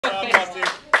Enough.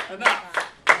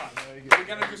 We're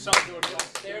gonna do something to it.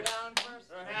 Stare down first.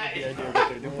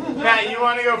 Matt, you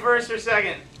want to go first or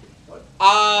second?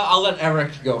 I'll let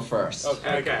Erik go first.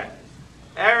 Okay.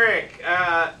 Erik,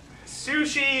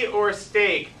 sushi or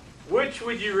steak? Which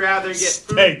would you rather get?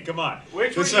 Steak, come on.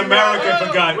 Which this is would you America, rather,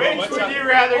 for God. Which would you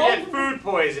rather get food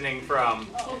poisoning from?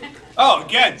 Oh,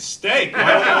 again, steak.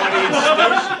 Why would I want to eat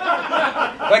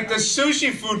sushi? Like the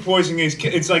sushi food poisoning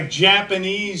it's like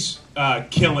Japanese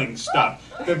killing stuff.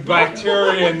 The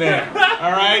bacteria in there.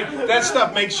 All right, that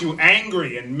stuff makes you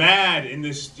angry and mad. In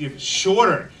this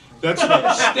shorter. That's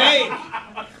what steak.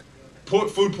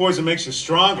 Food poisoning makes you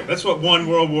stronger. That's what won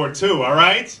World War II. All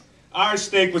right. Our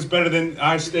steak food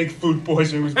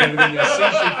poisoning was better than your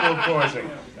sushi food poisoning.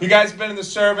 You guys been in the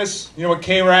service? You know what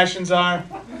K rations are?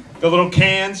 The little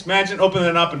cans. Imagine opening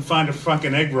it up and find a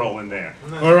fucking egg roll in there.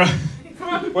 All right.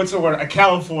 What's the word? A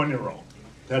California roll.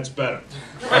 That's better.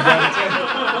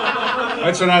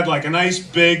 That's what I'd like. A nice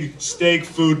big steak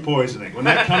food poisoning. When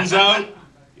that comes out,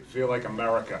 you feel like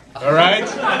America. All right?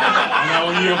 And I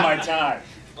will yield my time.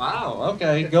 Wow,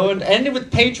 okay. Ending with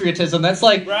patriotism. That's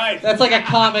like that's like a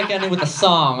comic ending with a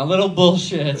song. A little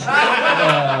bullshit. If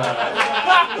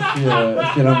you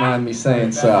don't mind me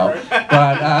saying so.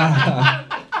 But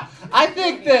I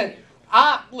think that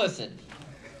listen.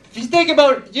 If you think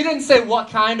about, you didn't say what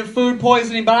kind of food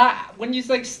poisoning, but when you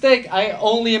say steak, I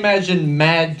only imagine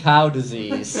mad cow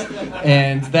disease,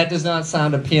 and that does not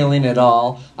sound appealing at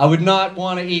all. I would not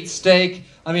want to eat steak.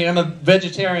 I mean, I'm a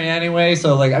vegetarian anyway,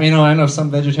 so like, I mean, I know some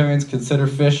vegetarians consider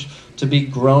fish to be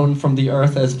grown from the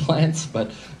earth as plants, but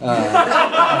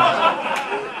I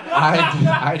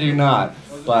do not.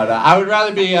 But I would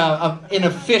rather be in a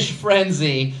fish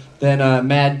frenzy than a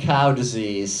mad cow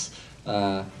disease.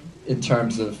 In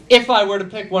terms of, if I were to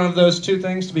pick one of those two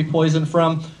things to be poisoned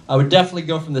from, I would definitely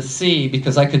go from the sea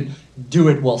because I could do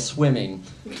it while swimming,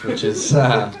 which is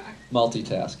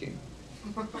multitasking.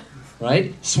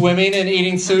 Right? Swimming and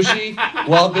eating sushi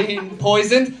while being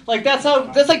poisoned. Like that's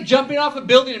like jumping off a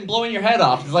building and blowing your head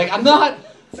off. It's like, I'm not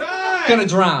gonna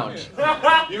drown.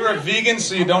 You're a vegan,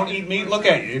 so you don't eat meat? Look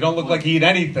at you. You don't look like you eat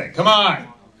anything. Come on.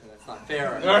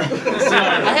 Fair. I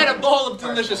had a bowl of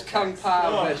delicious kung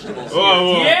pao vegetables.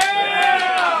 Whoa.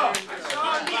 Yeah!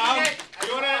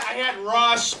 I had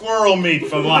raw squirrel meat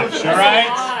for lunch, all right?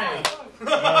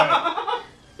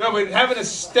 No, but having a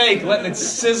steak, letting it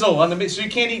sizzle on the meat, so you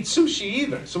can't eat sushi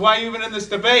either. So why are you even in this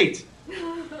debate?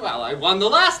 Well, I won the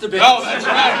last debate. Oh, that's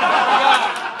right.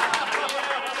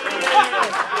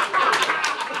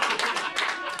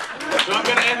 So I'm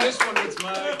going to end this one with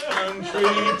my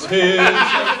country tis.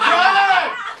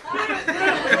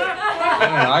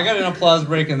 I got an applause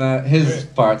break in his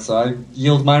part, so I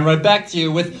yield mine right back to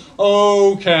you with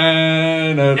 "Oh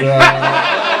Canada."